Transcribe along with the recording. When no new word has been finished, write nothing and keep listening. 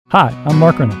Hi, I'm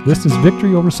Mark Rennick. This is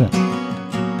Victory Over Sin.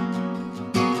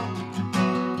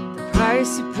 The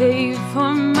price you paid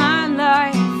for my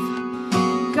life,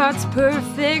 God's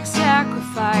perfect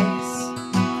sacrifice,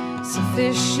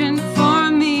 sufficient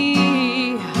for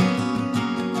me.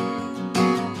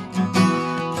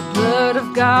 The blood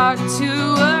of God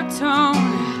to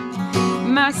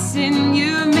atone, my sin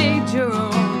you made your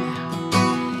own.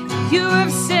 You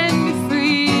have set me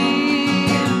free.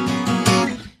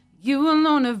 You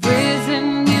alone have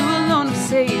risen, you alone have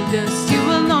saved us, you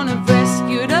alone have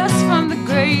rescued us from the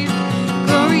grave.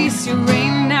 Glorious your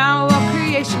reign now, all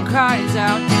creation cries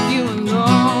out. You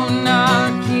alone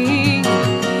are King,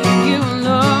 you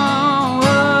alone.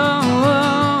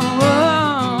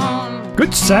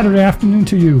 Good Saturday afternoon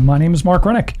to you. My name is Mark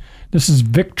Rennick. This is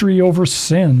Victory Over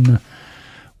Sin.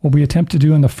 What we attempt to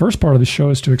do in the first part of the show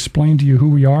is to explain to you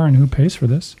who we are and who pays for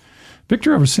this.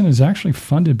 Victory Over Sin is actually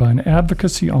funded by an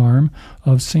advocacy arm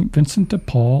of St. Vincent de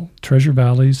Paul, Treasure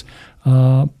Valley's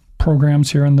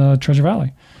programs here in the Treasure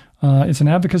Valley. It's an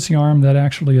advocacy arm that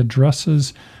actually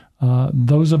addresses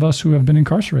those of us who have been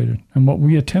incarcerated. And what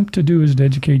we attempt to do is to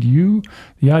educate you,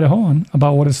 the Idahoan,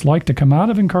 about what it's like to come out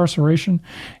of incarceration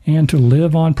and to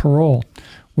live on parole.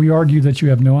 We argue that you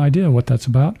have no idea what that's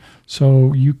about.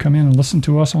 So you come in and listen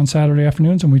to us on Saturday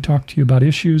afternoons, and we talk to you about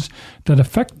issues that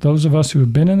affect those of us who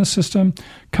have been in the system,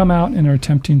 come out, and are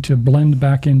attempting to blend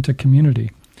back into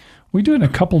community. We do it in a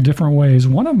couple different ways.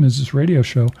 One of them is this radio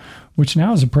show, which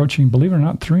now is approaching, believe it or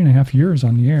not, 3.5 years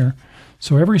on the air.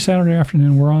 So every Saturday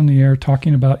afternoon, we're on the air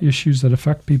talking about issues that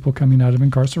affect people coming out of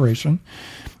incarceration.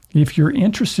 If you're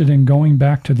interested in going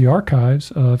back to the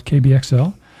archives of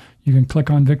KBXL, you can click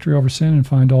on Victory Over Sin and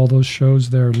find all those shows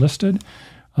there listed.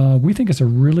 We think it's a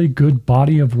really good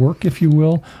body of work, if you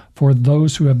will, for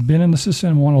those who have been in the system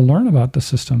and want to learn about the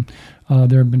system.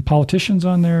 There have been politicians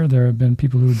on there. There have been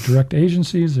people who direct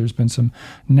agencies. There's been some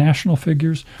national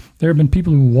figures. There have been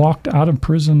people who walked out of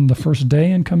prison the first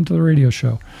day and come to the radio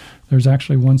show. There's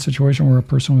actually one situation where a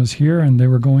person was here and they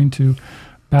were going to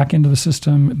back into the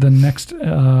system the next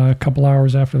couple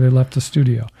hours after they left the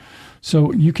studio.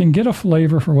 So you can get a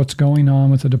flavor for what's going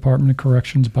on with the Department of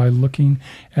Corrections by looking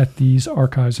at these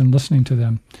archives and listening to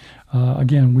them.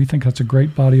 Again, we think that's a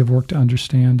great body of work to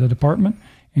understand the department,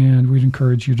 and we'd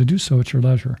encourage you to do so at your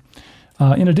leisure.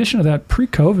 In addition to that,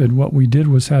 pre-COVID, what we did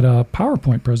was had a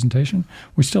PowerPoint presentation.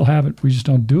 We still have it. We just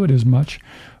don't do it as much.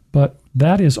 But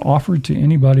that is offered to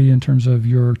anybody in terms of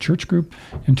your church group,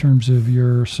 in terms of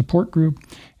your support group,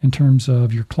 in terms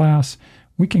of your class.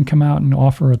 We can come out and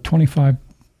offer a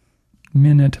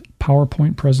 25-minute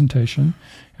PowerPoint presentation.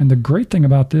 And the great thing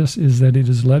about this is that it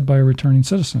is led by a returning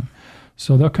citizen.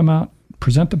 So they'll come out,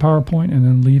 present the PowerPoint, and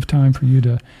then leave time for you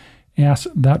to ask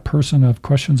that person of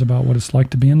questions about what it's like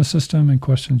to be in the system and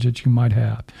questions that you might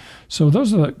have. So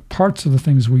those are the parts of the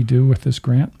things we do with this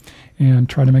grant and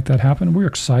try to make that happen. We're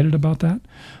excited about that.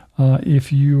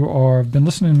 If you have been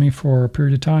listening to me for a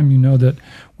period of time, you know that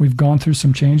we've gone through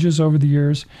some changes over the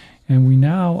years. And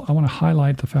I want to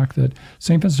highlight the fact that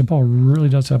St. Vincent de Paul really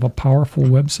does have a powerful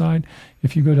website.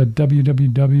 If you go to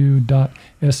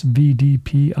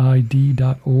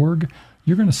www.svdpid.org,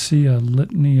 you're going to see a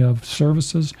litany of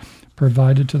services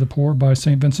provided to the poor by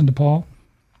St. Vincent de Paul.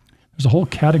 There's a whole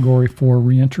category for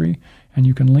reentry, and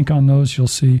you can link on those. You'll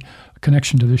see a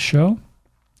connection to this show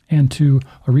and to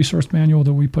a resource manual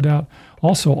that we put out.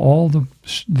 Also, all the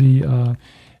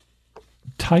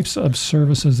types of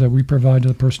services that we provide to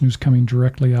the person who's coming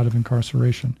directly out of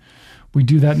incarceration. We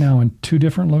do that now in 2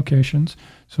 different locations.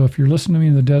 So if you're listening to me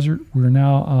in the desert, we're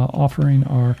now offering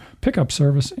our pickup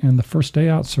service and the first day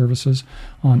out services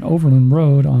on Overland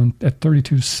Road at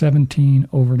 3217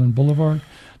 Overland Boulevard.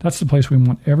 That's the place we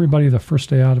want everybody the first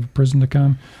day out of prison to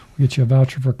come. We'll get you a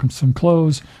voucher for some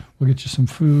clothes, we'll get you some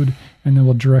food, and then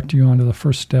we'll direct you onto the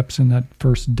first steps in that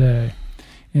first day.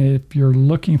 If you're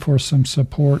looking for some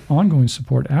support, ongoing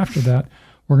support after that,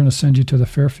 we're going to send you to the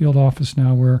Fairfield office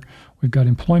now where we've got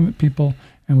employment people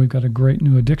and we've got a great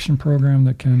new addiction program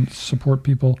that can support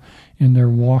people in their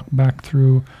walk back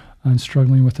through and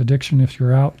struggling with addiction if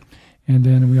you're out. And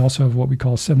then we also have what we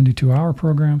call a 72-hour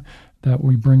program that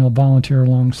we bring a volunteer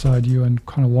alongside you and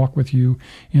kind of walk with you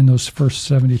in those first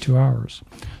 72 hours.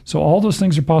 So all those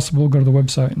things are possible. Go to the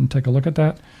website and take a look at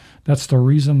that. That's the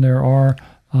reason there are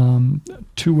 2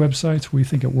 websites. We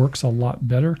think it works a lot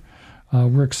better.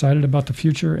 We're excited about the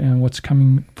future and what's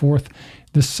coming forth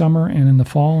this summer and in the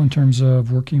fall in terms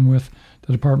of working with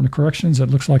the Department of Corrections. It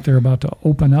looks like they're about to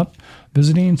open up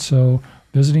visiting. So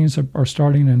visitings are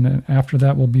starting, and then after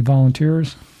that will be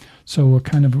volunteers. So we'll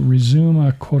kind of resume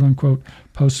a quote-unquote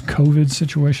post-COVID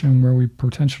situation where we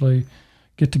potentially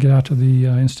get out to the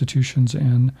institutions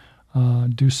and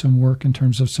do some work in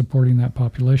terms of supporting that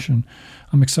population.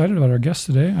 I'm excited about our guest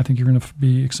today. I think you're going to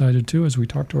be excited too as we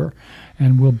talk to her,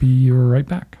 and we'll be right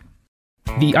back.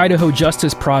 The Idaho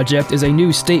Justice Project is a new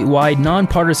statewide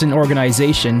nonpartisan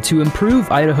organization to improve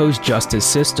Idaho's justice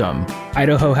system.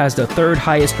 Idaho has the third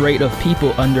highest rate of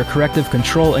people under corrective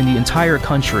control in the entire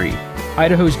country.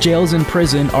 Idaho's jails and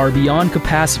prison are beyond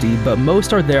capacity, but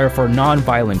most are there for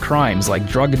nonviolent crimes like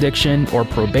drug addiction or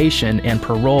probation and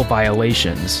parole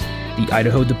violations. The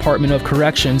Idaho Department of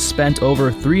Corrections spent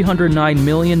over $309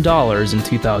 million in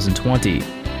 2020.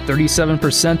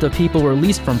 37% of people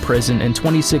released from prison in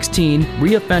 2016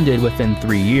 reoffended within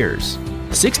 3 years.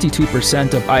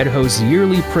 62% of Idaho's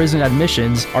yearly prison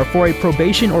admissions are for a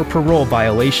probation or parole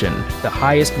violation, the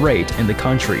highest rate in the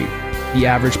country. The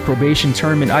average probation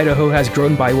term in Idaho has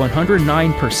grown by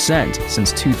 109%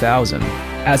 since 2000.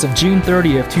 As of June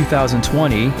 30th,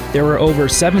 2020, there were over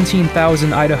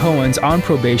 17,000 Idahoans on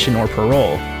probation or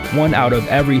parole. 1 out of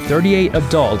every 38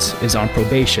 adults is on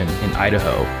probation in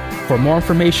Idaho. For more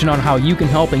information on how you can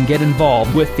help and get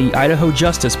involved with the Idaho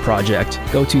Justice Project,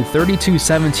 go to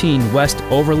 3217 West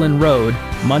Overland Road,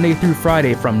 Monday through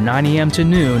Friday from 9 a.m. to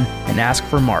noon, and ask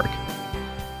for Mark.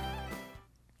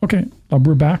 Okay,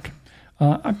 we're back.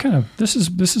 This is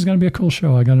going to be a cool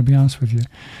show, I got to be honest with you.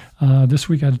 This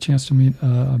week I had a chance to meet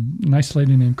a nice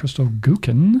lady named Crystal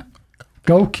Gocken.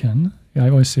 Yeah, I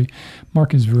always say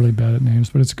Mark is really bad at names,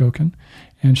 but it's Gocken.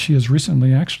 And she has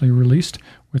recently actually released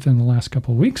within the last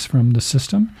couple of weeks from the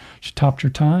system. She topped her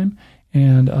time,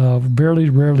 and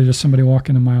rarely does somebody walk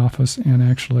into my office and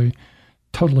actually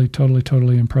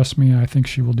totally impress me. I think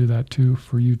she will do that too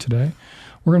for you today.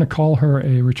 We're going to call her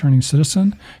a returning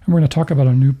citizen, and we're going to talk about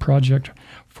a new project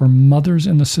for mothers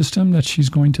in the system that she's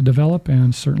going to develop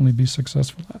and certainly be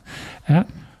successful at.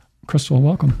 Crystal,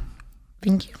 welcome.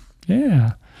 Thank you.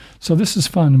 Yeah. So this is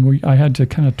fun. I had to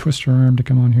kind of twist her arm to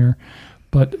come on here.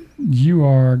 But give me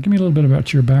a little bit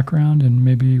about your background and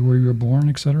maybe where you were born,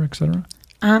 et cetera, et cetera.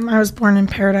 I was born in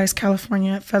Paradise,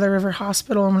 California at Feather River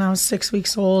Hospital. And when I was 6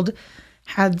 weeks old,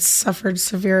 had suffered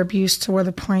severe abuse to where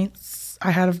the points,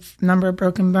 I had a number of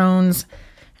broken bones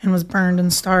and was burned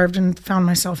and starved and found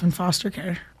myself in foster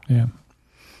care. Yeah.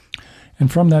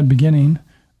 And from that beginning,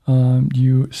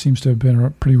 you seems to have been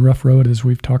a pretty rough road, as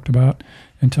we've talked about,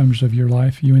 in terms of your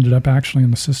life. You ended up actually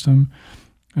in the system.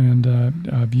 And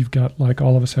you've got, like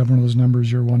all of us have one of those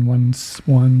numbers, you're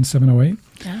 111708.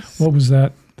 Yes. What was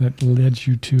that led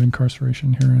you to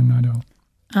incarceration here in Idaho?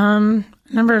 A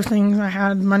number of things. I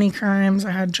had money crimes.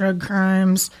 I had drug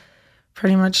crimes.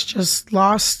 Pretty much just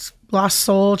lost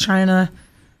soul trying to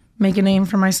make a name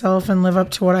for myself and live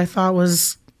up to what I thought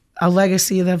was a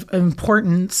legacy of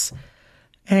importance.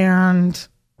 And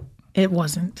it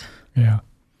wasn't. Yeah.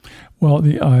 Well,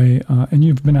 and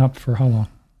you've been out for how long?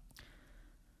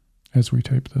 As we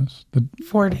tape this?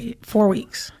 4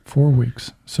 weeks. 4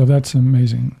 weeks. So that's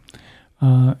amazing.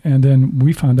 And then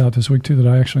we found out this week, too, that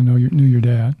I actually knew your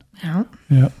dad. Yeah.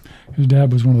 Yeah. His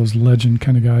dad was one of those legend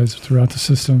kind of guys throughout the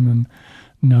system and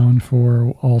known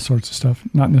for all sorts of stuff.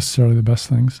 Not necessarily the best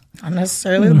things. Not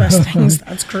necessarily the best things.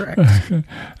 That's correct.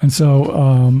 And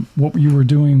so what you were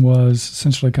doing was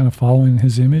essentially kind of following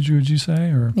his image, would you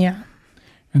say? Or? Yeah.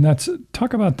 And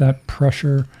talk about that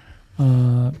pressure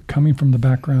coming from the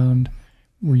background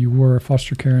where you were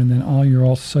foster care, and then all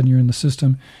of a sudden you're in the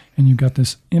system, and you got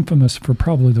this infamous, for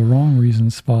probably the wrong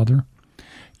reasons, father.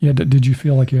 Yeah, did you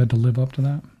feel like you had to live up to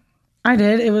that? I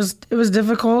did. It was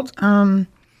difficult.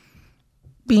 Having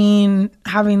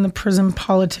the prison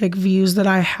politic views that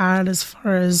I had as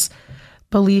far as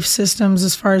belief systems,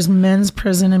 as far as men's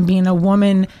prison, and being a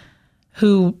woman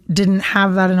who didn't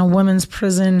have that in a women's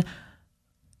prison,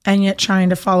 and yet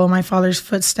trying to follow my father's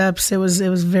footsteps, it was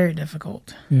very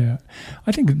difficult. Yeah.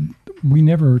 I think we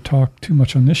never talk too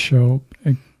much on this show,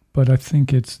 but I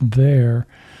think it's there.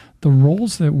 The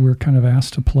roles that we're kind of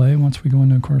asked to play once we go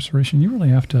into incarceration, you really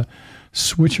have to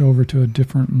switch over to a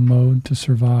different mode to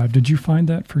survive. Did you find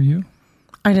that for you?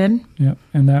 I did. Yeah.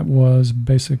 And that was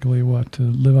basically what? To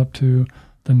live up to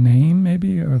the name,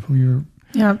 maybe? Or who you're...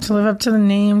 Yeah, to live up to the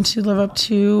name, to live up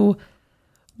to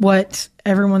what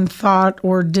everyone thought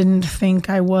or didn't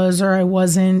think I was or I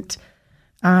wasn't.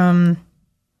 I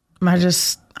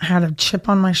had a chip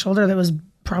on my shoulder that was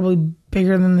probably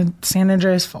bigger than the San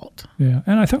Andreas fault. Yeah,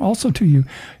 and I think also to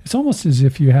it's almost as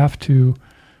if you have to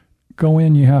go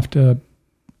in, you have to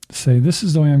say, this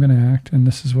is the way I'm going to act, and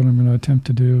this is what I'm going to attempt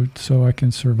to do so I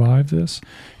can survive this.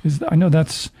 I know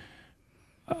that's...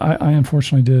 I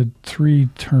unfortunately did 3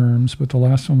 terms, but the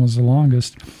last one was the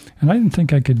longest, and I didn't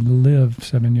think I could live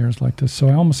 7 years like this. So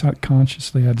I almost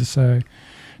consciously had to say,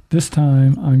 this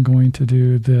time I'm going to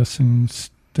do this and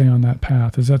stay on that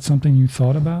path. Is that something you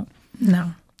thought about?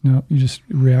 No. No, you just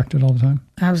reacted all the time?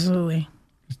 Absolutely.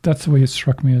 That's the way it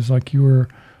struck me, is like you were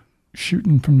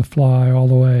shooting from the fly all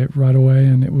the way, right away,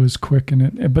 and it was quick.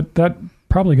 But that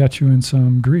probably got you in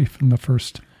some grief in the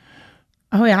first.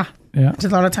 Oh, yeah. Yeah.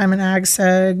 Did a lot of time in ag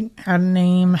seg, had a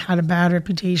name, had a bad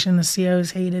reputation. The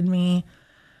COs hated me.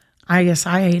 I guess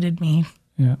I hated me.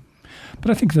 Yeah.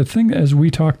 But I think the thing, as we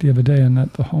talked the other day, and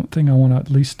that the whole thing I want to at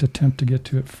least attempt to get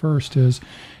to at first is,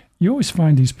 you always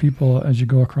find these people as you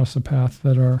go across the path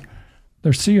that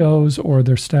they're COs or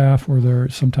they're staff or they're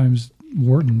sometimes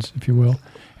wardens, if you will,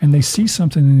 and they see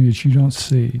something in you that you don't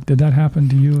see. Did that happen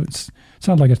to you? It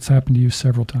sounds like it's happened to you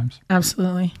several times.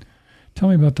 Absolutely. Tell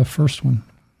me about the first one.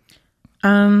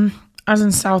 I was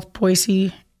in South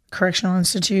Boise Correctional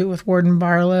Institute with Warden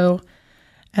Barlow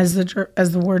as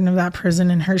the warden of that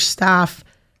prison, and her staff.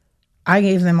 I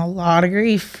gave them a lot of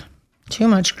grief. Too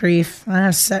much grief. I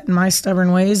was set in my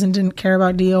stubborn ways and didn't care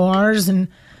about DORs. And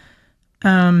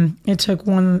it took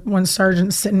one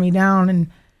sergeant sitting me down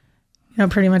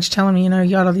and, pretty much telling me,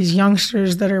 you got all these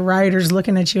youngsters that are rioters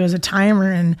looking at you as a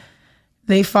timer, and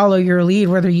they follow your lead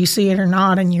whether you see it or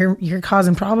not, and you're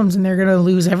causing problems, and they're going to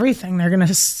lose everything. They're going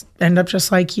to end up just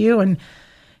like you, and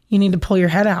you need to pull your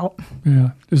head out. Yeah.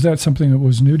 Is that something that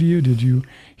was new to you? Did you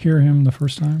hear him the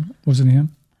first time? Was it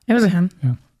him? It was him.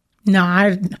 Yeah. No,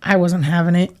 I wasn't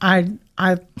having it. I'm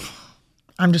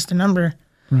just a number.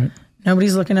 Right.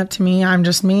 Nobody's looking up to me. I'm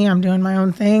just me. I'm doing my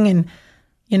own thing and,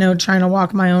 trying to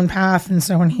walk my own path. And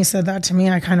so when he said that to me,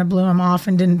 I kind of blew him off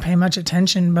and didn't pay much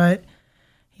attention, but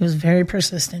he was very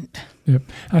persistent. Yep.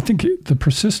 I think the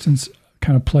persistence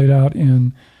kind of played out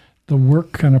in the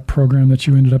work kind of program that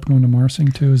you ended up going to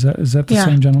Marsing to. Is that the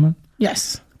same gentleman?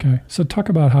 Yes. Okay. So talk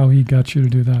about how he got you to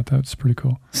do that. That's pretty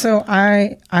cool. So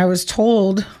I was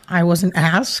told, I wasn't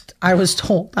asked, I was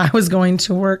told I was going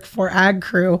to work for Ag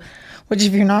Crew, which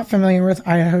if you're not familiar with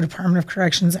Idaho Department of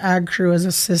Corrections, Ag Crew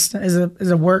is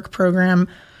a work program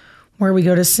where we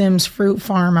go to Sims Fruit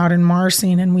Farm out in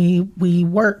Marsing, and we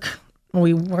work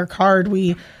hard.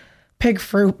 We pick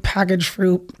fruit, package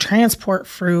fruit, transport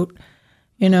fruit,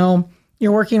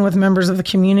 You're working with members of the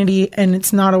community, and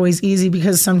it's not always easy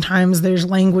because sometimes there's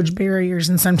language barriers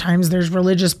and sometimes there's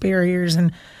religious barriers,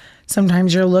 and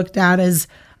sometimes you're looked at as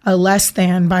a less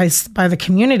than by the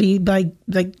community,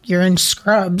 like you're in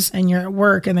scrubs and you're at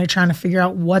work and they're trying to figure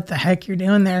out what the heck you're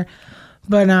doing there.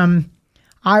 But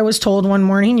I was told one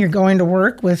morning, you're going to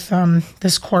work with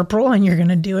this corporal and you're going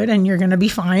to do it and you're going to be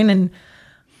fine. And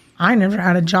I never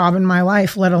had a job in my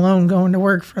life, let alone going to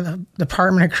work for the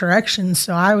Department of Corrections.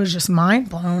 So I was just mind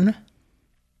blown.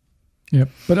 Yep.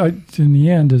 But in the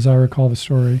end, as I recall the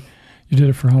story, you did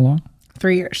it for how long?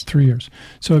 3 years. 3 years.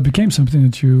 So it became something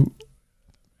that you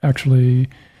actually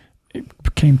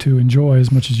came to enjoy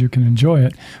as much as you can enjoy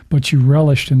it, but you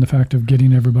relished in the fact of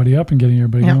getting everybody up and getting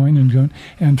everybody going and going.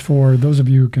 And for those of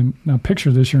you who can now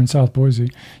picture this, you're in South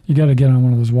Boise, you got to get on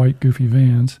one of those white goofy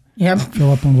vans. Yep.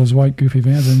 Fill up one of those white goofy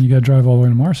vans, and you got to drive all the way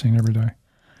to Marsing every day.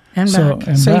 And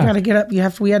back. So you got to get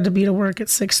up. We had to be to work at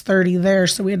 6:30 there,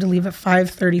 so we had to leave at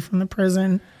 5:30 from the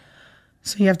prison.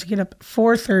 So you have to get up at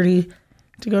 4:30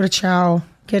 to go to chow,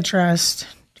 get dressed,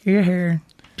 do your hair,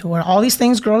 do what all these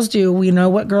things girls do. We know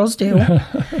what girls do.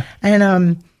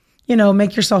 And,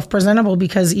 make yourself presentable,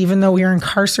 because even though you're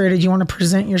incarcerated, you want to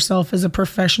present yourself as a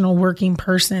professional working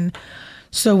person.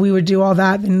 So we would do all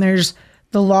that. And there's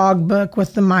the log book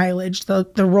with the mileage, the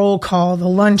roll call, the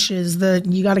lunches,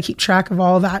 you got to keep track of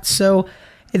all that. So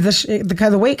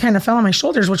the weight kind of fell on my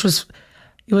shoulders,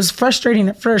 it was frustrating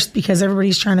at first because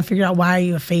everybody's trying to figure out, why are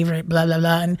you a favorite, blah, blah,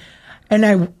 blah.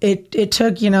 And it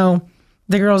took,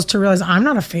 the girls to realize, I'm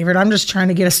not a favorite. I'm just trying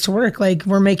to get us to work. Like,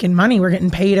 we're making money. We're getting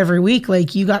paid every week.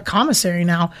 Like, you got commissary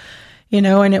now,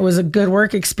 and it was a good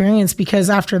work experience, because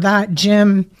after that,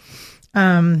 Jim,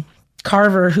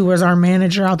 Carver, who was our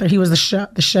manager out there, he was the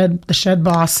shed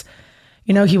boss.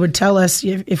 He would tell us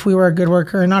if we were a good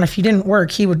worker or not. If you didn't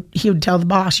work, he would tell the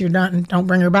boss, you're done, don't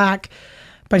bring her back.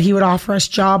 But he would offer us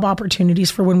job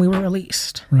opportunities for when we were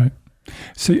released. Right.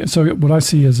 So what I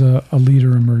see is a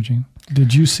leader emerging.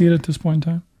 Did you see it at this point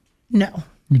in time? No.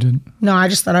 You didn't? No, I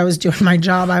just thought I was doing my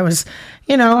job. I was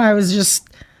just,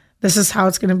 this is how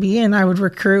it's going to be. And I would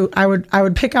recruit. I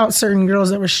would pick out certain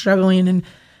girls that were struggling and,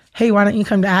 hey, why don't you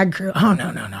come to Ag Crew? Oh, no,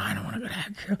 I don't want to go to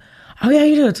Ag Crew. Oh, yeah,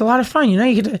 you do. It's a lot of fun.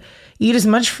 You get to eat as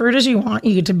much fruit as you want.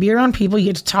 You get to be around people. You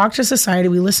get to talk to society.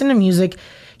 We listen to music.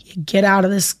 You get out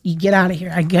of this. You get out of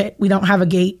here. We don't have a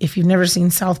gate. If you've never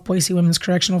seen South Boise Women's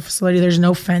Correctional Facility, there's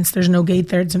no fence. There's no gate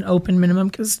there. It's an open minimum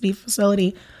custody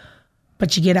facility.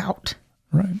 But you get out.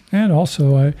 Right. And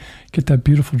also, I get that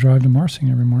beautiful drive to Marsing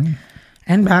every morning.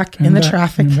 And back in the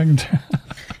traffic,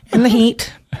 in the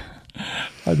heat.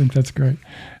 I think that's great.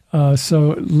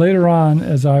 So later on,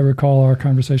 as I recall our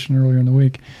conversation earlier in the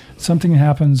week, something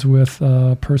happens with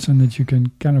a person that you can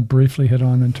kind of briefly hit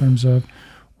on in terms of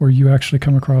where you actually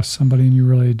come across somebody and you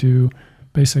really do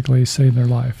basically save their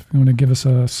life. You want to give us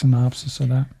a synopsis of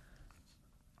that?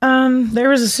 There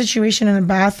was a situation in a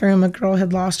bathroom. A girl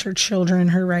had lost her children.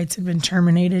 Her rights had been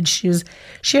terminated. She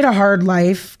had a hard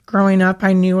life growing up.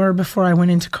 I knew her before I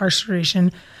went into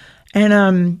incarceration.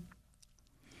 And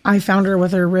I found her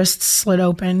with her wrists slit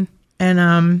open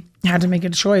and had to make a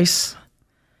choice.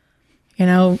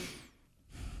 Let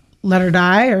her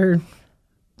die or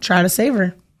try to save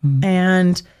her. Mm-hmm.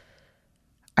 And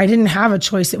I didn't have a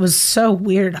choice. It was so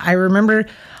weird.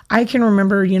 I can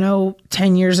remember,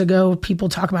 10 years ago, people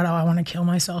talk about, I want to kill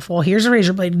myself. Well, here's a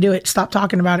razor blade to do it. Stop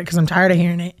talking about it because I'm tired of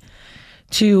hearing it.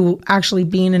 To actually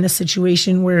being in a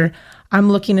situation where I'm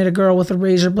looking at a girl with a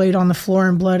razor blade on the floor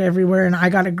and blood everywhere, and I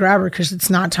got to grab her because it's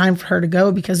not time for her to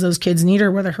go because those kids need her,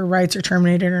 whether her rights are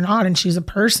terminated or not. And she's a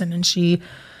person and she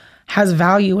has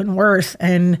value and worth.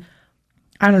 And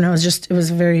I don't know, it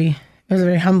was a very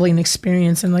humbling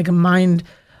experience and like a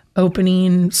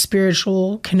mind-opening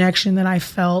spiritual connection that I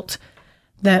felt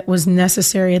that was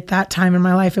necessary at that time in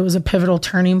my life. It was a pivotal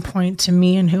turning point to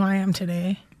me and who I am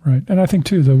today. Right. And I think,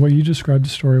 too, the way you described the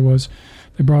story was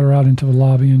they brought her out into the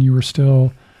lobby and you were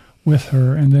still with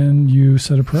her. And then you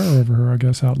said a prayer over her, I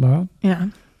guess, out loud. Yeah.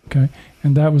 Okay.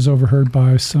 And that was overheard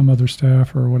by some other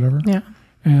staff or whatever. Yeah.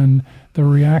 And the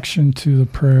reaction to the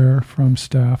prayer from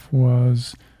staff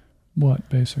was what,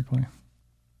 basically?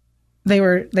 They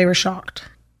were shocked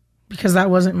because that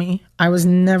wasn't me. I was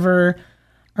never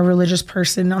a religious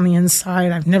person on the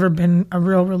inside. I've never been a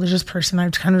real religious person.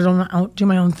 I've kind of do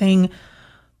my own thing.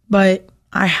 But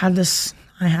I had this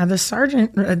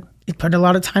sergeant. It put a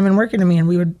lot of time and work into me, and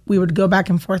we would go back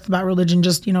and forth about religion,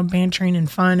 just bantering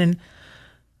and fun. And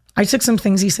I took some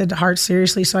things he said to heart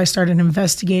seriously, so I started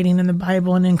investigating in the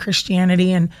Bible and in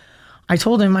Christianity. And I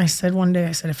told him, one day,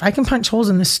 if I can punch holes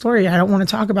in this story, I don't want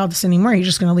to talk about this anymore. You're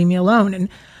just going to leave me alone. And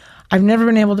I've never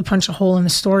been able to punch a hole in the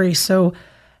story. So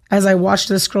as I watched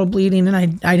this girl bleeding, and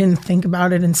I didn't think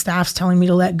about it, and staff's telling me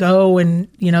to let go, and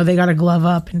they got a glove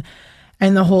up,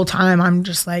 and the whole time I'm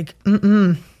just like,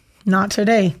 not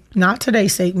today,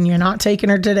 Satan. You're not taking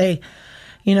her today,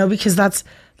 because that's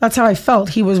how I felt.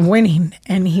 He was winning,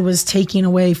 and he was taking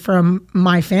away from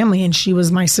my family, and she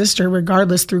was my sister.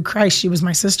 Regardless, through Christ, she was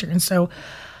my sister. And so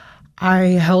I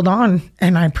held on,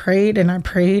 and I prayed, and I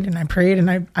prayed, and I prayed,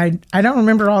 and I don't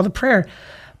remember all the prayer,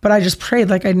 but I just prayed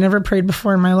like I'd never prayed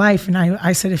before in my life. And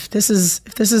I said, if this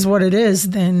is what it is,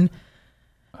 then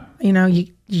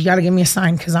you got to give me a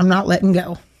sign because I'm not letting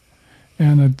go.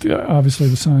 And obviously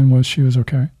the sign was she was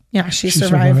okay. Yeah, she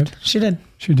survived. She did.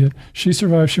 She did. She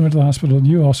survived. She went to the hospital. And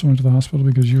you also went to the hospital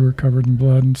because you were covered in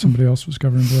blood and somebody else was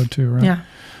covered in blood too, right? Yeah.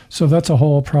 So that's a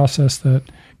whole process that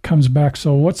comes back.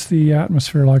 So what's the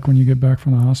atmosphere like when you get back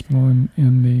from the hospital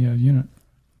in the unit?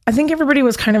 I think everybody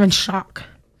was kind of in shock.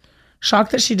 Shock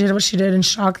that she did what she did and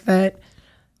shock that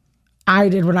I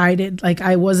did what I did. Like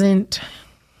I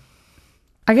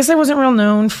guess I wasn't real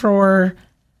known for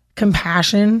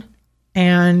compassion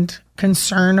and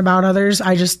concern about others.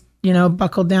 I just,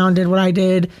 buckled down, did what I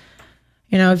did.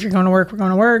 If you're going to work, we're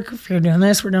going to work. If you're doing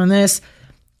this, we're doing this.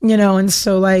 And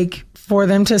so like for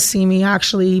them to see me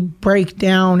actually break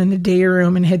down in the day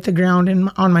room and hit the ground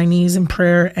and on my knees in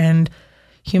prayer and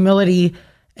humility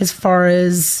as far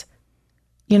as,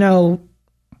 the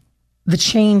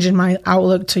change in my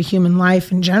outlook to human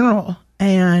life in general.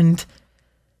 And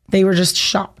they were just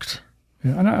shocked.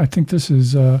 Yeah, and I think this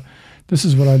is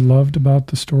what I loved about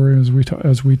the story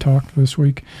as we talked this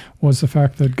week was the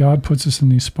fact that God puts us in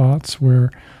these spots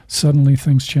where suddenly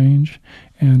things change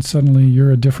and suddenly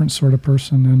you're a different sort of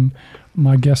person. And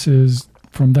my guess is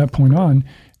from that point on,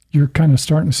 you're kind of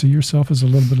starting to see yourself as a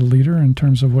little bit of leader in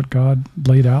terms of what God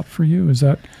laid out for you.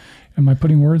 Am I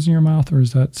putting words in your mouth, or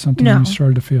is that something you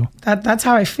started to feel? That's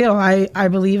how I feel. I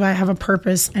believe I have a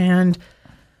purpose, and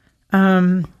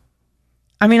I'm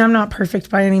not perfect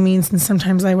by any means, and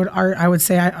sometimes I would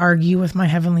say I argue with my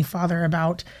Heavenly Father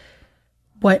about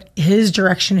what His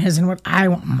direction is and what I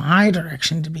want my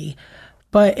direction to be.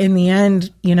 But in the end,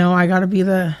 I gotta be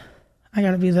the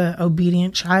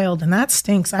obedient child, and that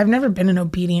stinks. I've never been an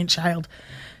obedient child.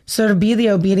 So to be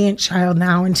the obedient child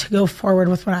now and to go forward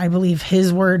with what I believe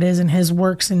His word is and His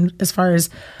works, and as far as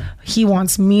He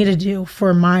wants me to do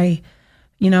for my,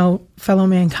 fellow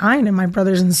mankind and my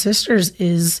brothers and sisters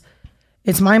is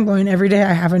it's mind blowing. Every day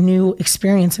I have a new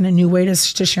experience and a new way to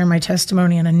share my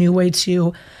testimony and a new way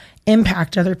to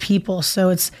impact other people. So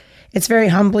it's very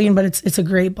humbling, but it's a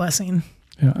great blessing.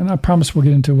 Yeah, and I promise we'll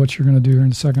get into what you're going to do here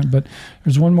in a second. But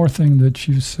there's one more thing that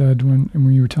you said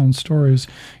when you were telling stories.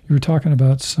 You were talking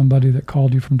about somebody that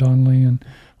called you from Donnelly and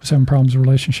was having problems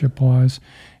relationship-wise.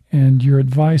 And your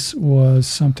advice was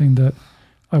something that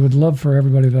I would love for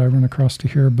everybody that I run across to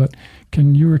hear. But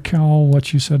can you recall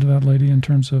what you said to that lady in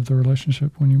terms of the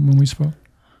relationship when we spoke?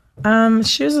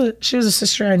 She was a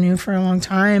sister I knew for a long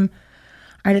time.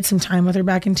 I did some time with her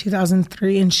back in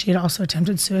 2003, and she had also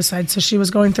attempted suicide. So she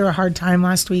was going through a hard time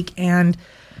last week, and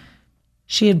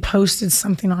she had posted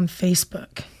something on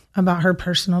Facebook about her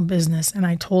personal business. And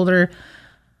I told her,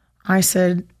 I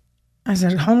said,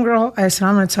 homegirl, I said,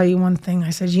 I'm going to tell you one thing.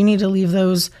 I said, you need to leave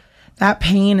that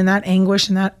pain and that anguish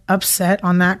and that upset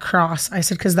on that cross. I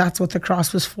said, because that's what the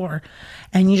cross was for.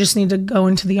 And you just need to go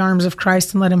into the arms of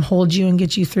Christ and let him hold you and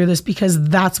get you through this, because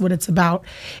that's what it's about.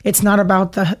 It's not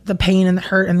about the pain and the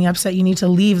hurt and the upset. You need to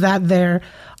leave that there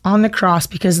on the cross,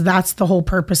 because that's the whole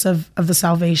purpose of the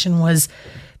salvation, was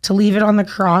to leave it on the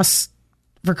cross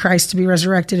for Christ to be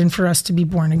resurrected and for us to be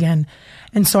born again.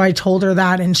 And so I told her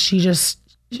that, and she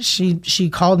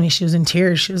called me. She was in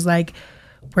tears. She was like,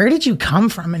 where did you come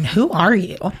from and who are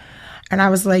you? And I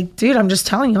was like, dude, I'm just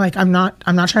telling you, like, I'm not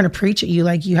trying to preach at you.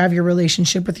 Like, you have your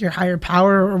relationship with your higher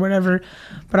power or whatever,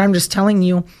 but I'm just telling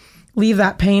you, leave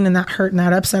that pain and that hurt and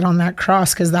that upset on that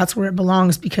cross, because that's where it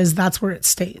belongs, because that's where it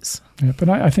stays. Yeah, but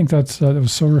I think that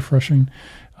was so refreshing.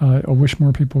 I wish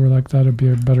more people were like that. It'd be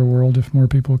a better world if more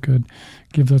people could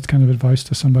give that kind of advice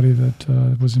to somebody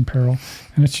that was in peril.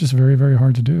 And it's just very, very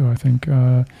hard to do. I think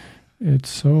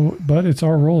but it's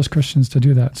our role as Christians to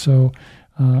do that. So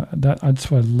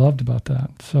that's what I loved about that.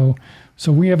 So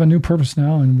we have a new purpose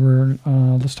now, and we're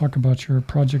let's talk about your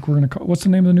project. We're going to what's the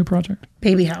name of the new project?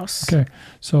 Baby House. Okay,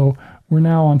 so we're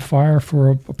now on fire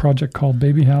for a project called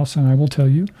Baby House, and I will tell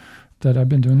you that I've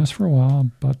been doing this for a while,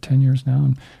 about 10 years now,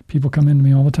 and people come into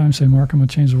me all the time and say, Mark, I'm going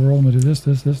to change the world. I'm going to do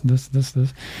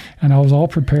this. And I was all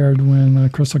prepared when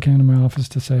Crystal came to my office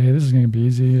to say, hey, this is going to be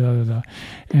easy,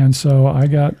 And so I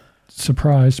got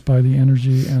surprised by the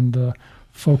energy and the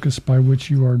focus by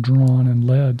which you are drawn and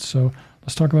led. So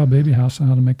let's talk about Baby House and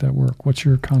how to make that work. What's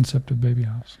your concept of Baby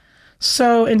House?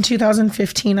 So in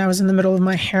 2015, I was in the middle of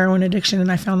my heroin addiction,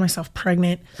 and I found myself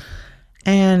pregnant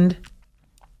and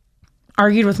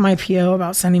argued with my PO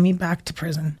about sending me back to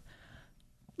prison,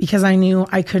 because I knew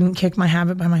I couldn't kick my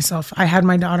habit by myself. I had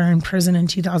my daughter in prison in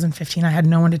 2015. I had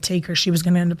no one to take her. She was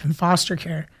going to end up in foster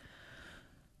care.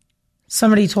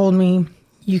 Somebody told me,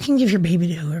 you can give your baby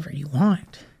to whoever you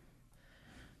want.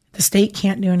 The state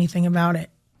can't do anything about it.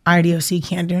 IDOC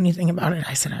can't do anything about it.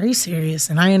 I said, are you serious?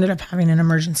 And I ended up having an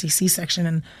emergency C-section,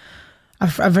 and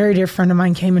a very dear friend of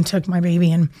mine came and took my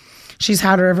baby, and she's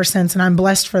had her ever since, and I'm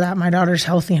blessed for that. My daughter's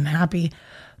healthy and happy.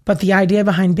 But the idea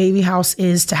behind Baby House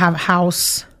is to have a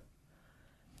house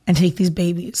and take these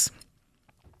babies.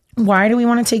 Why do we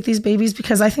want to take these babies?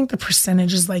 Because I think the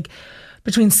percentage is like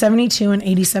between 72 and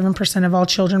 87% of all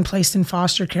children placed in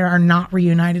foster care are not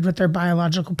reunited with their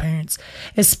biological parents,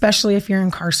 especially if you're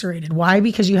incarcerated. Why?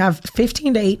 Because you have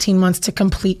 15 to 18 months to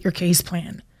complete your case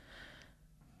plan.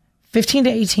 15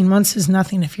 to 18 months is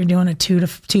nothing if you're doing a 2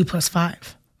 plus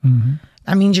 5. Mm-hmm.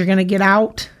 That means you're going to get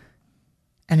out,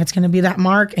 and it's going to be that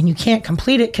mark, and you can't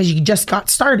complete it because you just got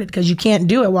started, because you can't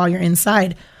do it while you're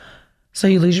inside. So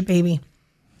you lose your baby.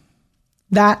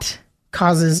 That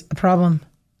causes a problem,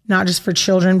 not just for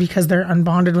children because they're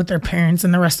unbonded with their parents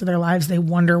and the rest of their lives. They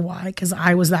wonder why, because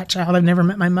I was that child. I've never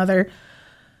met my mother.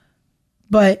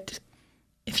 But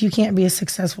if you can't be a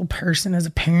successful person as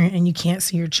a parent and you can't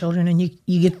see your children, and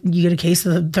you get a case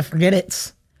of the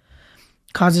forget-its,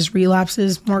 causes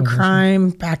relapses, more crime,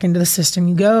 back into the system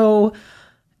you go.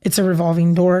 It's a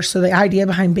revolving door. So the idea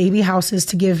behind Baby House is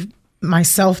to give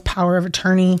myself power of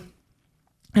attorney,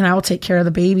 and I will take care of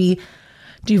the baby,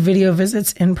 do video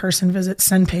visits, in-person visits,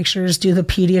 send pictures, do the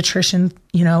pediatrician,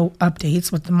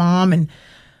 updates with the mom and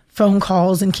phone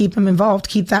calls, and keep them involved,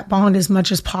 keep that bond as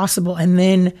much as possible. And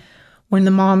then when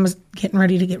the mom is getting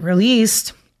ready to get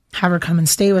released, have her come and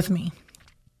stay with me.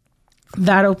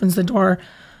 That opens the door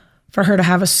for her to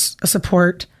have a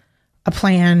support, a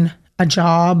plan, a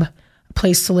job, a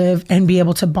place to live, and be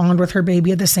able to bond with her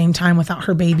baby at the same time without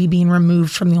her baby being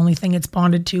removed from the only thing it's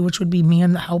bonded to, which would be me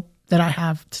and the help that I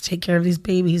have to take care of these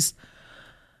babies.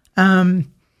 It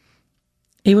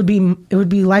would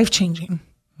be life-changing,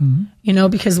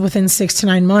 because within 6 to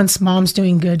 9 months, mom's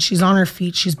doing good. She's on her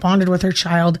feet. She's bonded with her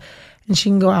child, and she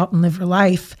can go out and live her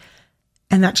life.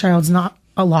 And that child's not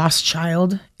a lost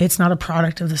child. It's not a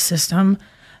product of the system.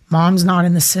 Mom's not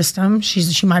in the system.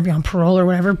 She might be on parole or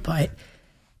whatever, but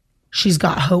she's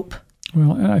got hope.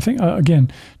 Well, and I think,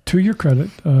 again, to your credit,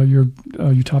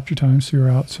 you topped your time, so you're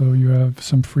out. So you have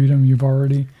some freedom. You've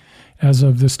already, as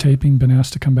of this taping, been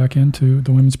asked to come back into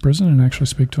the women's prison and actually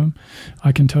speak to them.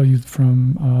 I can tell you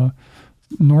from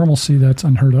normalcy, that's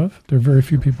unheard of. There are very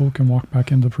few people who can walk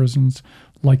back into prisons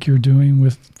like you're doing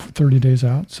with 30 days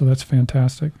out. So that's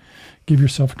fantastic. Give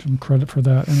yourself some credit for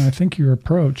that. And I think your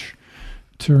approach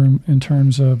in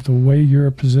terms of the way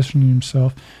you're positioning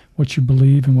yourself, what you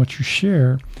believe and what you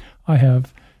share, the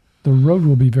road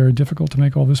will be very difficult to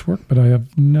make all this work, but I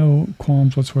have no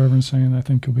qualms whatsoever in saying I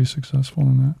think you'll be successful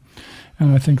in that.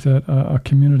 And I think that a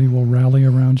community will rally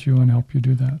around you and help you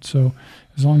do that. So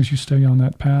as long as you stay on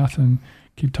that path and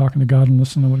keep talking to God and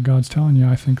listen to what God's telling you,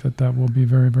 I think that will be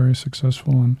very, very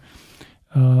successful. And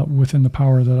within the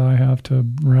power that I have to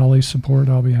rally support,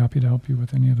 I'll be happy to help you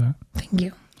with any of that. Thank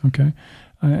you. Okay.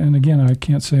 And again, I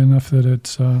can't say enough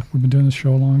that we've been doing this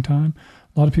show a long time.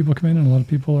 A lot of people come in and a lot of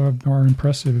people are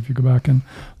impressive if you go back and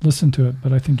listen to it.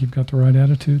 But I think you've got the right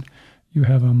attitude. You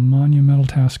have a monumental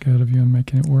task ahead of you in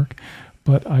making it work.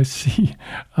 But I see,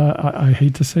 I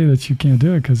hate to say that you can't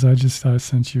do it because I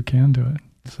sense you can do it.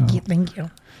 So, thank you.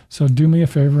 So do me a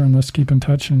favor and let's keep in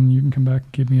touch and you can come back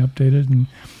and keep me updated. And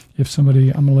if I'm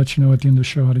going to let you know at the end of the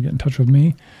show how to get in touch with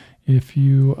me. If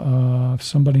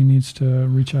somebody needs to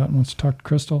reach out and wants to talk to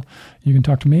Crystal, you can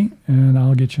talk to me, and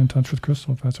I'll get you in touch with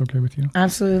Crystal if that's okay with you.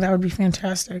 Absolutely. That would be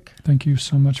fantastic. Thank you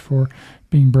so much for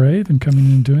being brave and coming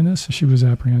in and doing this. She was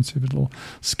apprehensive, a little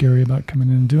scary about coming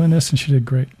in and doing this, and she did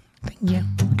great. Thank you.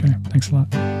 Okay. Thanks a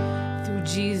lot. Through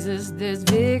Jesus, there's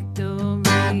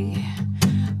victory.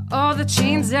 All the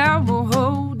chains that were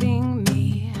holding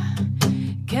me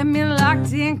kept me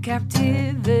locked in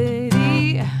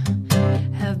captivity.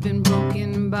 Have been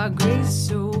broken by grace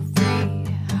so free.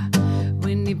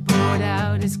 When he poured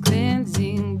out his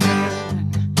cleansing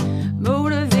blood,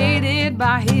 motivated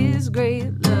by his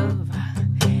great love,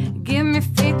 give me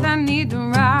faith I need to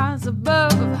rise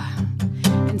above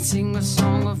and sing a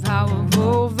song of how I've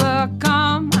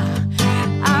overcome.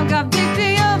 I've got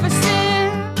victory over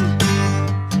sin,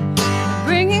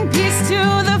 bringing peace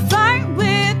to the fight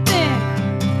within.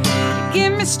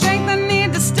 Give me strength I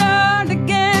need to start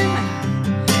again.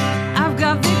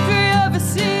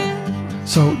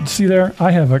 So see there,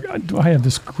 I have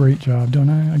this great job, don't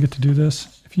I? I get to do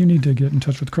this. If you need to get in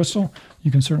touch with Crystal,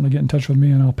 you can certainly get in touch with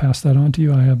me and I'll pass that on to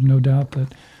you. I have no doubt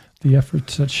that the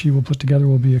efforts that she will put together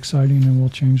will be exciting and will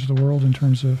change the world in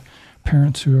terms of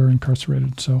parents who are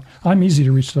incarcerated. So I'm easy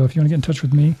to reach, though. If you want to get in touch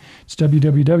with me, it's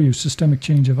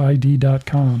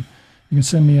www.systemicchangeofid.com. You can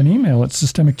send me an email at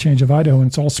systemicchangeofidaho, and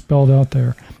it's all spelled out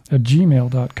there at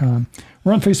gmail.com.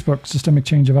 We're on Facebook, Systemic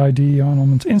Change of ID,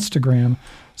 on Instagram,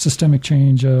 Systemic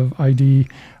Change of ID.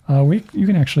 You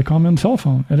can actually call me on the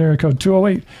telephone at area code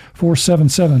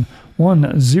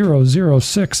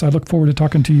 208-477-1006. I look forward to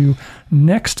talking to you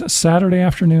next Saturday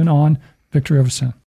afternoon on Victory Over Sin.